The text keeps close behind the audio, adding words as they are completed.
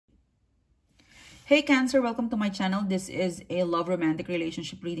Hey Cancer, welcome to my channel. This is a love romantic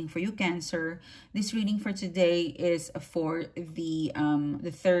relationship reading for you, Cancer. This reading for today is for the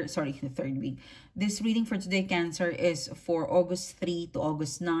third week. This reading for today, Cancer, is for August 3 to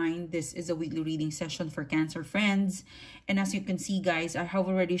August 9. This is a weekly reading session for Cancer friends. And as you can see, guys, I have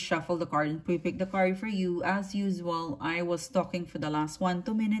already shuffled the card and pre-picked the card for you. As usual, I was talking for the last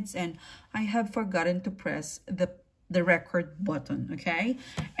 2 minutes and I have forgotten to press the record button. Okay,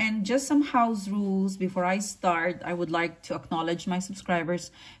 and just some house rules before I start. I would like to acknowledge my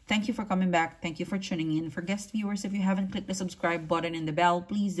subscribers. Thank you for coming back. Thank you for tuning in. For guest viewers, if you haven't clicked the subscribe button and the bell,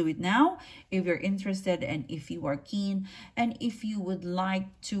 please do it now if you're interested and if you are keen. And if you would like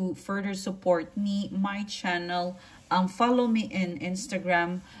to further support me, my channel, follow me in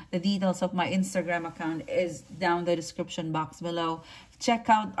Instagram. The details of my Instagram account is down the description box below. Check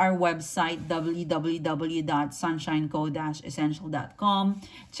out our website, www.sunshineco-essential.com.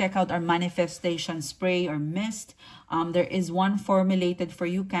 Check out our manifestation spray or mist. There is one formulated for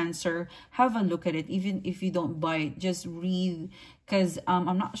you, Cancer. Have a look at it. Even if you don't buy it, just read. Because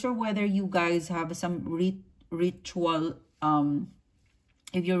I'm not sure whether you guys have some ritual,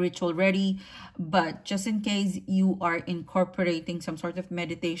 if you're ritual ready, but just in case you are incorporating some sort of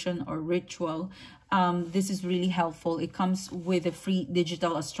meditation or ritual, this is really helpful. It comes with a free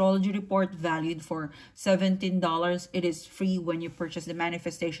digital astrology report valued for $17. It is free when you purchase the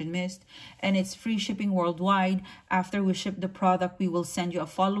manifestation mist, and it's free shipping worldwide. After we ship the product, we will send you a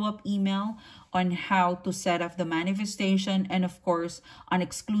follow-up email on how to set up the manifestation, and of course on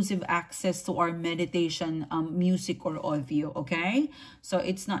exclusive access to our meditation music or audio. Okay, so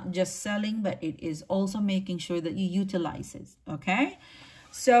it's not just selling, but it is also making sure that you utilize it. Okay,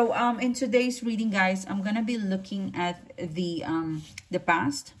 so in today's reading, guys, I'm gonna be looking at the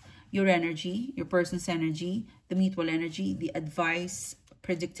past, your energy, your person's energy, the mutual energy, the advice,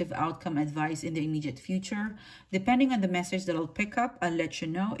 predictive outcome advice in the immediate future. Depending on the message that I'll pick up, I'll let you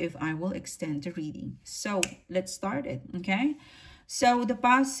know if I will extend the reading. So let's start it. Okay, so the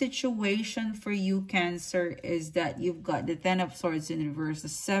past situation for you, Cancer, is that you've got the 10 of Swords in reverse, the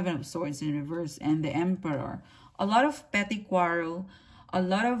 7 of Swords in reverse, and the Emperor. A lot of petty quarrel, a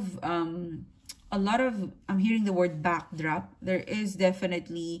lot of I'm hearing the word backdrop. There is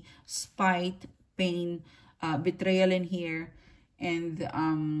definitely spite, pain, betrayal in here. And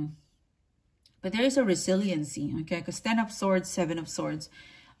but there is a resiliency, okay? Because 10 of Swords, 7 of Swords,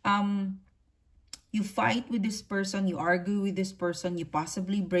 you fight with this person, you argue with this person, you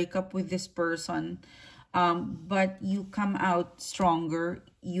possibly break up with this person, but you come out stronger.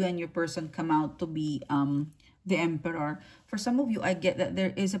 You and your person come out to be the Emperor. For some of you, I get that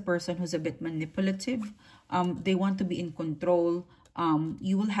there is a person who's a bit manipulative. They want to be in control.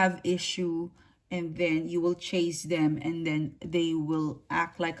 You will have issue, and then you will chase them, and then they will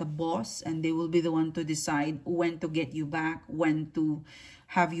act like a boss, and they will be the one to decide when to get you back, when to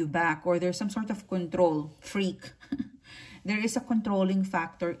have you back, or there's some sort of control freak. There is a controlling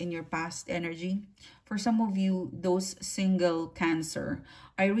factor in your past energy. For some of you, those single Cancer,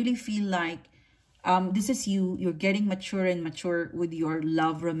 I really feel like this is you're getting mature and mature with your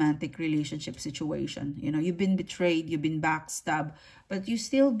love romantic relationship situation. You know, you've been betrayed, you've been backstabbed, but you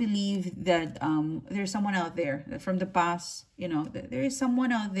still believe that there's someone out there that from the past, you know, that there is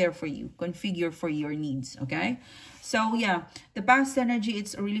someone out there for you, configure for your needs. Okay, so yeah, the past energy,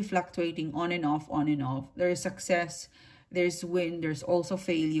 it's really fluctuating on and off, on and off. There is success, there's win, there's also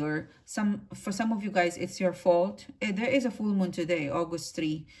failure. For some of you guys, it's your fault. There is a full moon today, August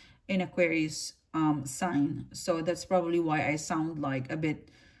 3, in Aquarius sign, so that's probably why I sound like a bit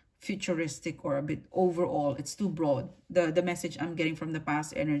futuristic or a bit overall. It's too broad. The message I'm getting from the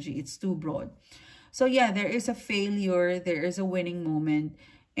past energy, it's too broad. So yeah, there is a failure, there is a winning moment,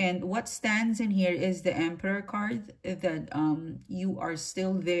 and what stands in here is the Emperor card, that you are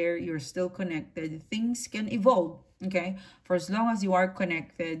still there, you're still connected. Things can evolve, okay? For as long as you are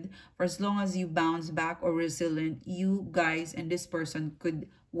connected, for as long as you bounce back or resilient, you guys and this person could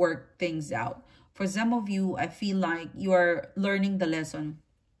work things out. For some of you, I feel like you are learning the lesson.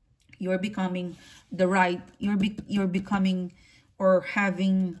 You're becoming the right, you're becoming or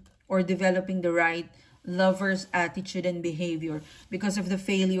having or developing the right lover's attitude and behavior because of the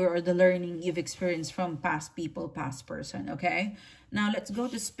failure or the learning you've experienced from past people, past person. Okay, now let's go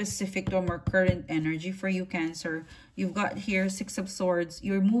to specific to a more current energy for you, Cancer. You've got here 6 of Swords.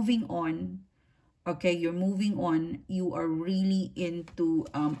 You're moving on. Okay, you're moving on. You are really into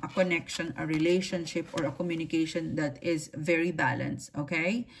a connection, a relationship, or a communication that is very balanced.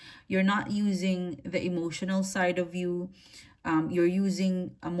 Okay, you're not using the emotional side of you. You're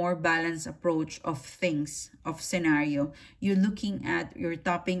using a more balanced approach of things, of scenario. You're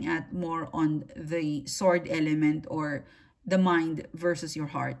tapping at more on the sword element, or the mind versus your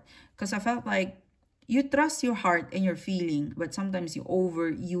heart. Because I felt like you trust your heart and your feeling, but sometimes you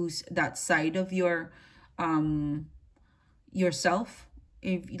overuse that side of yourself.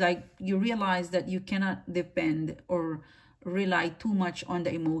 If like you realize that you cannot depend or rely too much on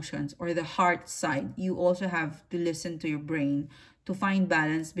the emotions or the heart side, you also have to listen to your brain to find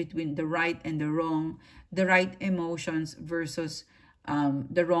balance between the right and the wrong, the right emotions versus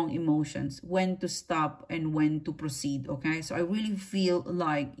the wrong emotions, when to stop and when to proceed. Okay, so I really feel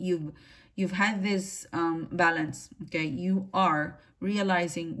like you've had this balance. Okay, you are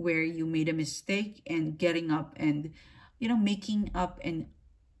realizing where you made a mistake and getting up and making up and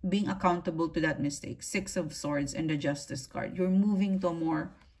being accountable to that mistake. Six of Swords and the Justice card. You're moving to a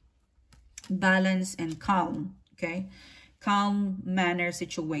more balanced and calm, okay? Calm manner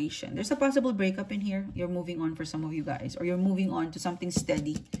situation. There's a possible breakup in here. You're moving on for some of you guys, or you're moving on to something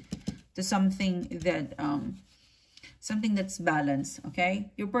steady, to something that's balanced,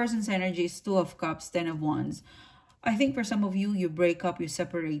 okay? Your person's energy is Two of Cups, Ten of Wands. I think for some of you, you break up, you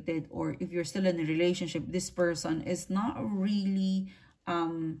separated, or if you're still in a relationship, this person is not really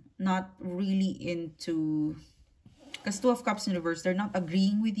into, because Two of Cups in reverse, they're not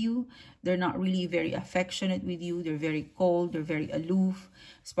agreeing with you. They're not really very affectionate with you. They're very cold. They're very aloof.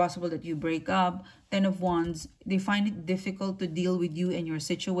 It's possible that you break up. Ten of Wands, they find it difficult to deal with you and your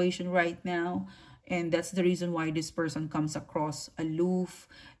situation right now. And that's the reason why this person comes across aloof.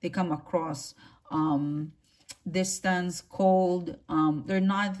 They come across distance, cold. They're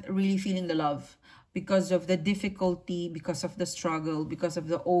not really feeling the love because of the difficulty, because of the struggle, because of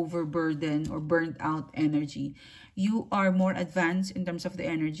the overburden or burnt out energy. You are more advanced in terms of the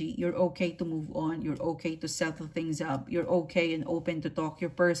energy. You're okay to move on. You're okay to settle things up. You're okay and open to talk. Your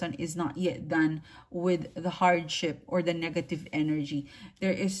person is not yet done with the hardship or the negative energy.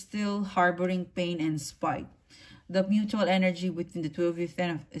 There is still harboring pain and spite. The mutual energy between the two of you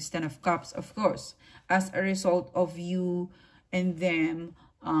is Ten of Cups, of course, as a result of you and them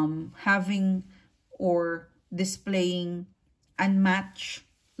having or displaying unmatched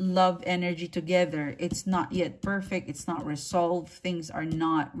love energy together. It's not yet perfect. It's not resolved. Things are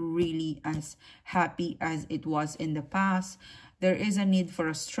not really as happy as it was in the past. There is a need for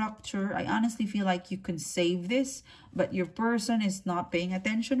a structure. I honestly feel like you can save this, but your person is not paying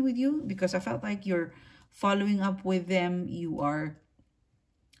attention with you, because I felt like you're following up with them. You are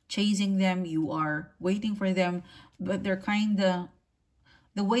chasing them. You are waiting for them, but they're kind of,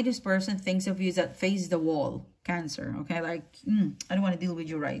 the way this person thinks of you is that face the wall, Cancer. Okay, like, I don't want to deal with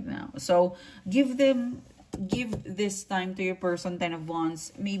you right now. So give this time to your person, Ten of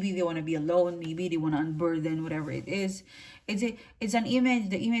Wands. Maybe they want to be alone. Maybe they want to unburden, whatever it is. It's an image.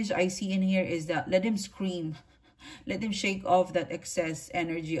 The image I see in here is that let them scream. Let them shake off that excess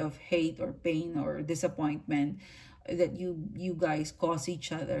energy of hate or pain or disappointment that you guys cause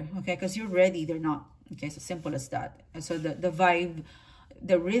each other. Okay, because you're ready. They're not. Okay, so simple as that. And so the vibe,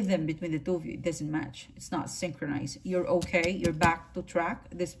 the rhythm between the two of you, it doesn't match. It's not synchronized. You're okay. You're back to track.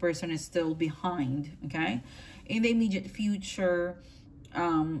 This person is still behind. Okay, in the immediate future,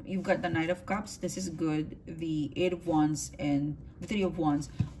 you've got the Knight of Cups. This is good. The Eight of Wands and the Three of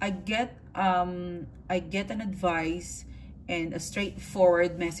Wands. I get an advice and a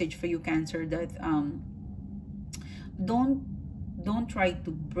straightforward message for you, Cancer, that don't try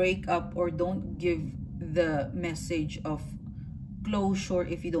to break up, or don't give the message of closure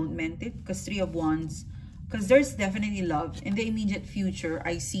if you don't meant it. Because Three of Wands, because there's definitely love in the immediate future.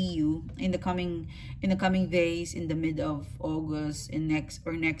 I see you in the coming days, in the mid of August, in next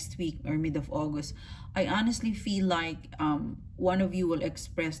week or mid of August. I honestly feel like one of you will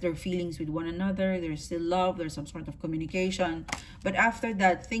express their feelings with one another. There's still love. There's some sort of communication, but after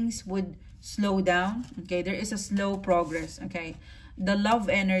that, things would slow down. Okay, there is a slow progress. Okay, the love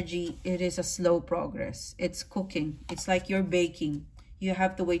energy, it is a slow progress. It's cooking. It's like you're baking. You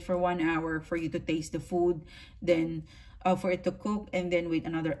have to wait for 1 hour for you to taste the food, then for it to cook, and then wait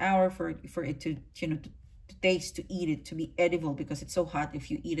another hour for it to to taste, to eat it, to be edible, because it's so hot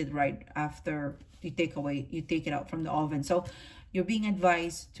if you eat it right after you take it out from the oven. So you're being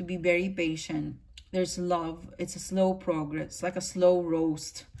advised to be very patient. There's love. It's a slow progress, like a slow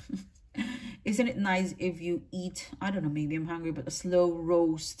roast. Isn't it nice if you eat, I don't know, maybe I'm hungry, but a slow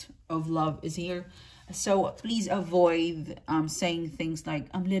roast of love is here. So please avoid saying things like,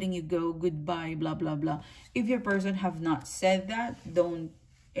 I'm letting you go, goodbye, blah, blah, blah. If your person have not said that, don't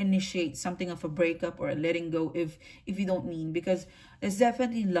initiate something of a breakup or a letting go if you don't mean, because there's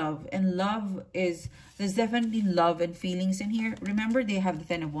definitely love, and there's definitely love and feelings in here. Remember, they have the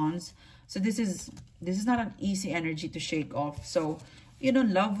Ten of Wands, so this is not an easy energy to shake off. So you know,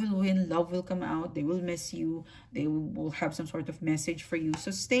 love will win, love will come out, they will miss you, they will have some sort of message for you.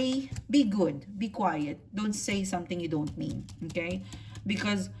 So be good, be quiet, don't say something you don't mean, okay?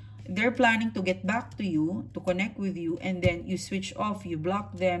 Because they're planning to get back to you, to connect with you, and then you switch off, you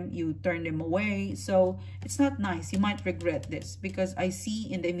block them, you turn them away. So it's not nice. You might regret this, because I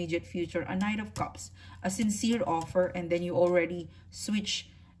see in the immediate future a Knight of Cups, a sincere offer, and then you already switch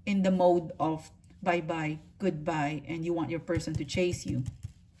in the mode of bye-bye, goodbye, and you want your person to chase you.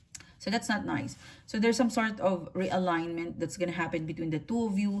 So that's not nice. So there's some sort of realignment that's going to happen between the two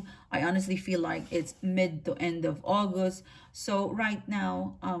of you. I honestly feel like it's mid to end of August. So right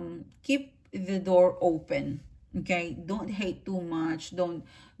now, keep the door open. Okay? Don't hate too much. Don't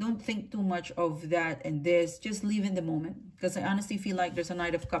think too much of that and this. Just live in the moment. Because I honestly feel like there's a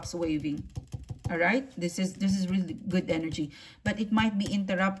Knight of Cups waving. All right, this is really good energy, but it might be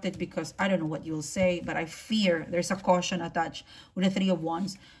interrupted because I don't know what you'll say, but I fear there's a caution attached with the Three of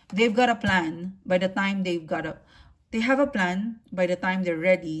Wands. They've got a plan. By the time they have a plan, by the time they're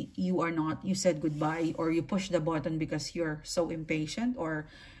ready, you are not. You said goodbye, or you push the button because you're so impatient, or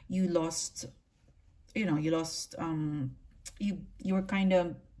you lost, you know, you were kind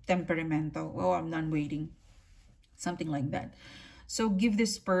of temperamental. Oh, I'm done waiting, something like that. So give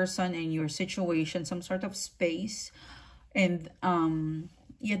this person and your situation some sort of space, and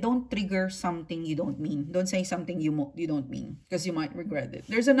yeah, don't trigger something you don't mean. Don't say something you don't mean, because you might regret it.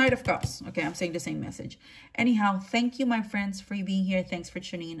 There's a Knight of Cups. Okay, I'm saying the same message. Anyhow, thank you, my friends, for being here. Thanks for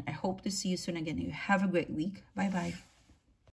tuning in. I hope to see you soon again. You have a great week. Bye-bye.